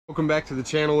Welcome back to the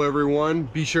channel, everyone.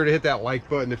 Be sure to hit that like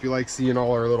button if you like seeing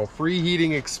all our little free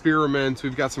heating experiments.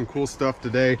 We've got some cool stuff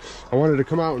today. I wanted to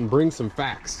come out and bring some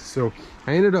facts. So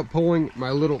I ended up pulling my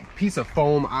little piece of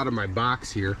foam out of my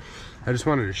box here. I just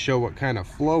wanted to show what kind of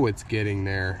flow it's getting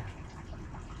there.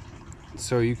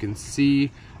 So you can see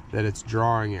that it's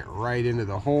drawing it right into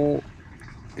the hole,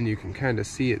 and you can kind of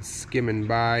see it skimming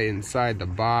by inside the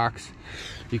box.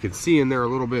 You can see in there a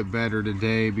little bit better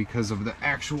today because of the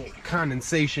actual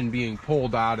condensation being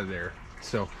pulled out of there.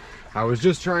 So I was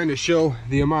just trying to show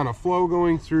the amount of flow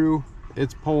going through.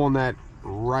 It's pulling that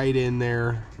right in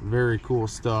there. Very cool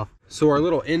stuff. So our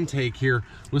little intake here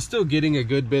was still getting a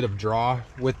good bit of draw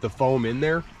with the foam in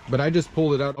there, but I just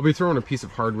pulled it out. I'll be throwing a piece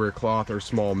of hardware cloth or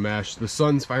small mesh. The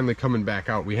sun's finally coming back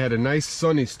out. We had a nice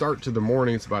sunny start to the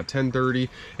morning. It's about 10:30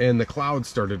 and the clouds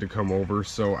started to come over.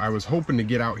 So I was hoping to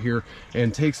get out here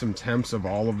and take some temps of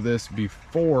all of this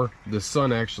before the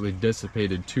sun actually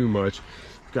dissipated too much.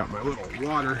 Got my little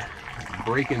water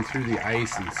breaking through the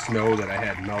ice and snow that I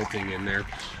had melting in there.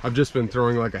 I've just been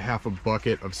throwing like a half a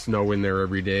bucket of snow in there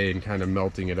every day and kind of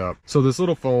melting it up. So this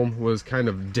little foam was kind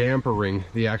of dampening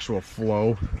the actual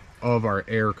flow of our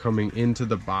air coming into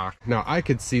the box. Now I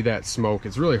could see that smoke.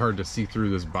 It's really hard to see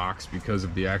through this box because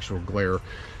of the actual glare.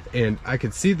 And I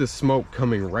could see the smoke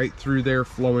coming right through there,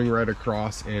 flowing right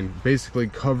across and basically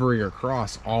covering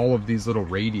across all of these little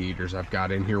radiators I've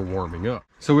got in here warming up.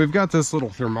 So we've got this little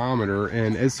thermometer,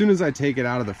 and as soon as I take it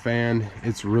out of the fan,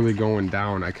 it's really going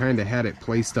down. I kind of had it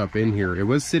placed up in here. It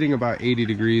was sitting about 80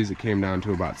 degrees. It came down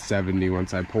to about 70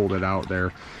 once I pulled it out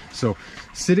there. So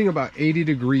sitting about 80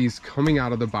 degrees coming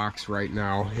out of the box right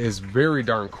now is very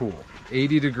darn cool.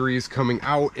 80 degrees coming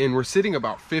out, and we're sitting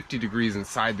about 50 degrees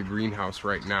inside the greenhouse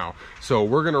right now. So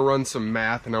we're gonna run some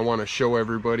math, and I want to show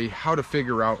everybody how to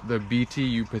figure out the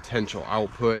BTU potential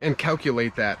output and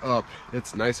calculate that up.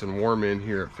 It's nice and warm in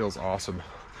here. It feels awesome.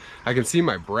 I can see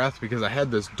my breath because I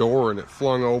had this door and it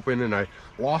flung open, and I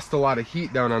lost a lot of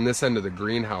heat down on this end of the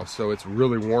greenhouse, so it's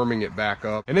really warming it back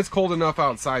up. And it's cold enough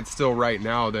outside still right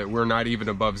now that we're not even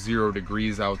above 0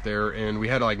 degrees out there, and we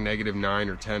had like -9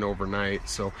 or 10 overnight,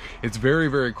 so it's very,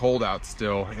 very cold out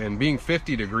still. And being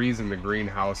 50 degrees in the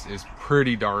greenhouse is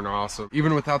pretty darn awesome.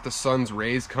 Even without the sun's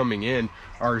rays coming in,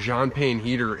 our Jean Pain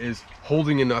heater is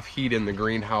holding enough heat in the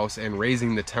greenhouse and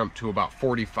raising the temp to about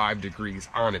 45 degrees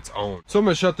on its own. So I'm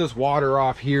gonna shut this water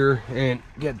off here and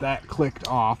get that clicked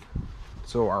off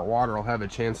so our water will have a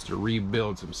chance to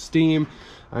rebuild some steam.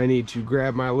 I need to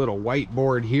grab my little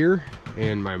whiteboard here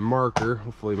and my marker.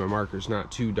 Hopefully my marker's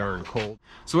not too darn cold.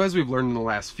 So as we've learned in the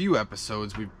last few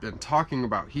episodes, we've been talking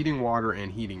about heating water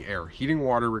and heating air. Heating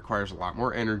water requires a lot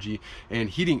more energy, and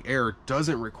heating air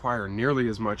doesn't require nearly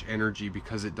as much energy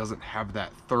because it doesn't have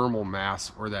that thermal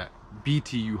mass or that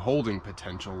BTU holding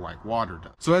potential like water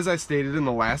does. So as I stated in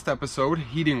the last episode,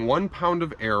 heating 1 pound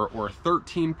of air, or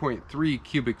 13.3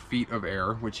 cubic feet of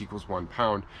air, which equals 1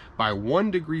 pound, by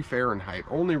 1 degree Fahrenheit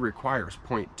only requires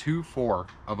 0.24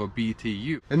 of a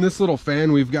BTU. And this little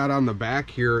fan we've got on the back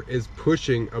here is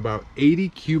pushing about 80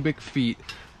 cubic feet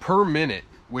per minute,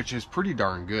 which is pretty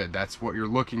darn good. That's what you're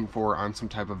looking for on some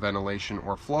type of ventilation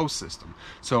or flow system.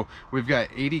 So we've got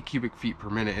 80 cubic feet per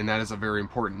minute, and that is a very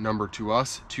important number to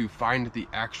us to find the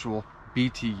actual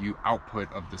BTU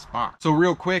output of this box. So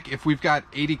real quick, if we've got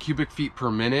 80 cubic feet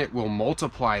per minute, we'll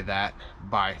multiply that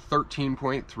by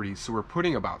 13.3. So we're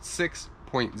putting about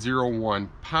 6.01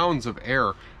 pounds of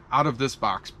air out of this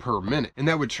box per minute, and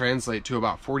that would translate to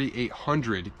about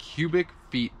 4,800 cubic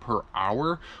feet per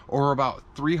hour, or about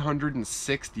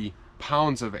 360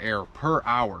 pounds of air per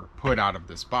hour put out of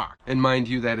this box. And mind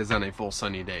you, that is on a full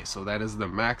sunny day, so that is the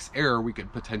max air we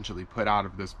could potentially put out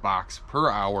of this box per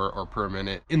hour or per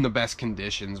minute in the best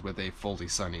conditions with a fully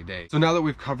sunny day. So now that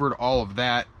we've covered all of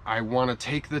that, I want to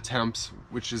take the temps,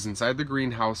 which is inside the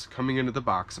greenhouse, coming into the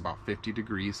box about 50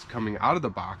 degrees, coming out of the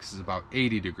box is about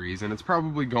 80 degrees, and it's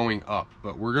probably going up,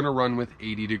 but we're going to run with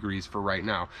 80 degrees for right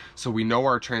now. So we know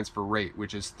our transfer rate,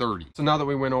 which is 30. So now that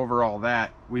we went over all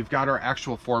that, we've got our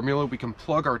actual formula. We can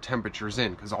plug our temperatures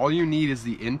in, because all you need is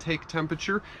the intake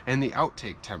temperature and the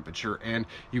outtake temperature, and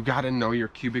you've got to know your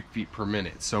cubic feet per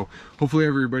minute. So hopefully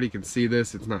everybody can see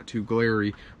this. It's not too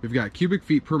glary. We've got cubic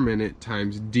feet per minute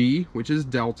times D, which is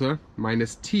delta,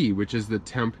 minus T, which is the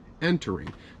temp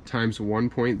entering, times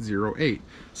 1.08.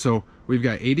 So we've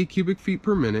got 80 cubic feet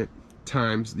per minute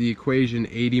times the equation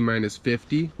 80 minus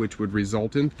 50, which would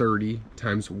result in 30,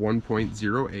 times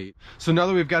 1.08. So now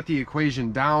that we've got the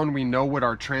equation down, we know what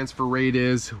our transfer rate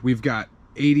is. We've got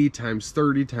 80 times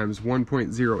 30 times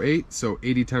 1.08. So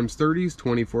 80 times 30 is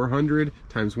 2,400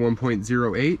 times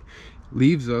 1.08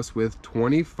 leaves us with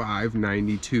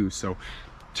 2592. So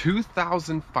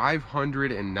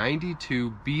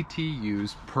 2,592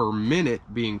 BTUs per minute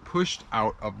being pushed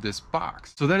out of this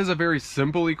box. So that is a very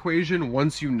simple equation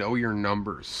once you know your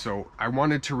numbers. So I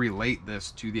wanted to relate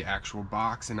this to the actual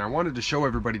box, and I wanted to show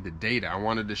everybody the data. I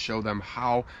wanted to show them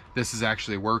how this is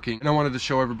actually working, and I wanted to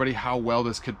show everybody how well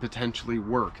this could potentially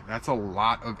work. That's a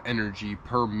lot of energy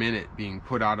per minute being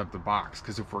put out of the box,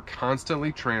 because if we're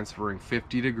constantly transferring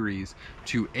 50 degrees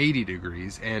to 80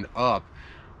 degrees and up,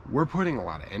 we're putting a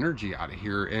lot of energy out of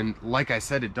here. And like I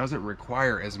said, it doesn't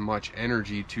require as much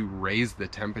energy to raise the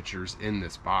temperatures in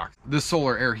this box. This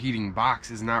solar air heating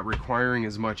box is not requiring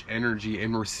as much energy,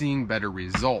 and we're seeing better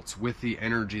results with the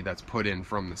energy that's put in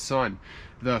from the sun.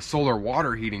 The solar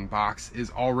water heating box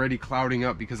is already clouding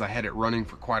up because I had it running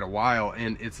for quite a while,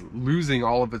 and it's losing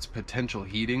all of its potential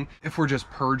heating. If we're just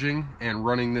purging and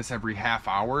running this every half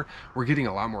hour, we're getting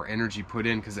a lot more energy put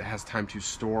in because it has time to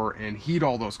store and heat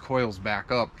all those coils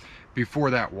back up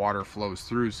before that water flows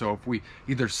through. So if we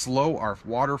either slow our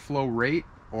water flow rate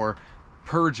or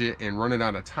purge it and run it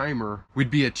on a timer, we'd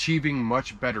be achieving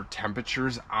much better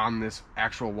temperatures on this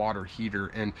actual water heater.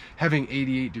 And having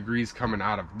 88 degrees coming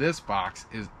out of this box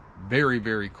is very,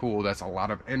 very cool. That's a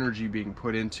lot of energy being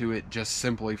put into it just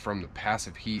simply from the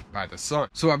passive heat by the sun.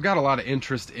 So I've got a lot of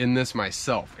interest in this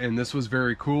myself, and this was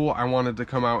very cool. I wanted to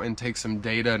come out and take some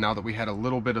data now that we had a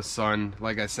little bit of sun.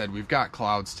 Like I said, we've got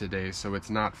clouds today, so it's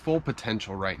not full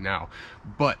potential right now,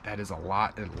 but that is a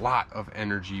lot of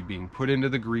energy being put into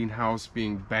the greenhouse,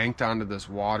 being banked onto this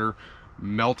water,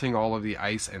 melting all of the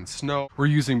ice and snow. We're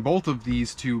using both of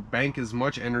these to bank as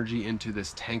much energy into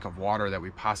this tank of water that we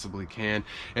possibly can,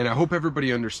 and I hope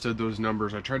everybody understood those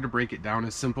numbers. I tried to break it down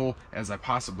as simple as I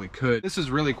possibly could. This is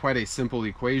really quite a simple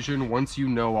equation. Once you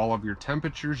know all of your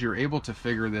temperatures, you're able to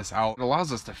figure this out. It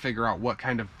allows us to figure out what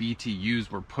kind of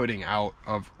BTUs we're putting out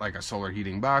of like a solar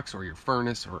heating box or your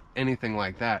furnace or anything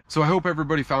like that. So I hope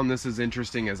everybody found this as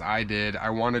interesting as I did. I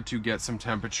wanted to get some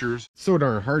temperatures. So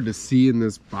darn hard to see in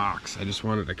this box. I just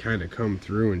wanted to kind of come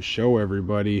through and show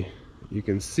everybody. You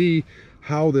can see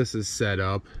how this is set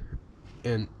up,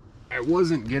 and I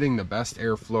wasn't getting the best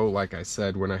airflow, like I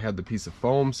said, when I had the piece of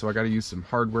foam, so I got to use some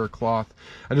hardware cloth.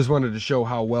 I just wanted to show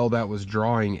how well that was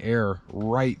drawing air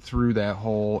right through that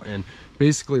hole and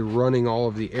basically running all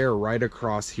of the air right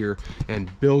across here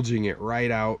and bilging it right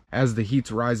out. As the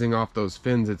heat's rising off those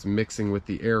fins, it's mixing with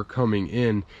the air coming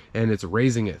in, and it's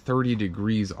raising at 30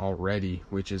 degrees already,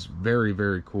 which is very,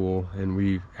 very cool. And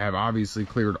we have obviously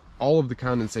cleared all of the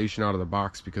condensation out of the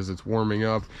box because it's warming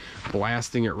up,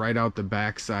 blasting it right out the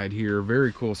backside here.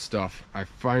 Very cool stuff. I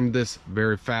find this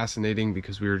very fascinating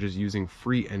because we are just using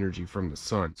free energy from the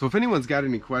sun. So if anyone's got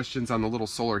any questions on the little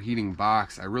solar heating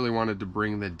box, I really wanted to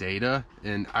bring the data,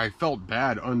 and I felt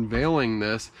bad unveiling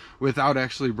this without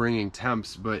actually bringing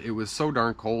temps, but it was so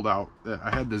darn cold out that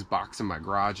I had this box in my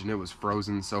garage and it was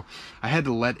frozen, so I had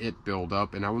to let it build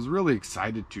up, and I was really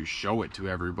excited to show it to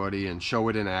everybody and show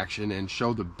it in action and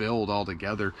show the build all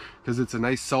together, because it's a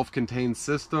nice self-contained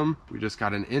system. We just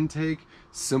got an intake,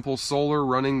 simple solar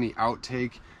running the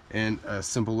outtake, and a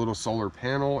simple little solar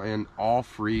panel, and all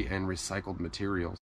free and recycled materials.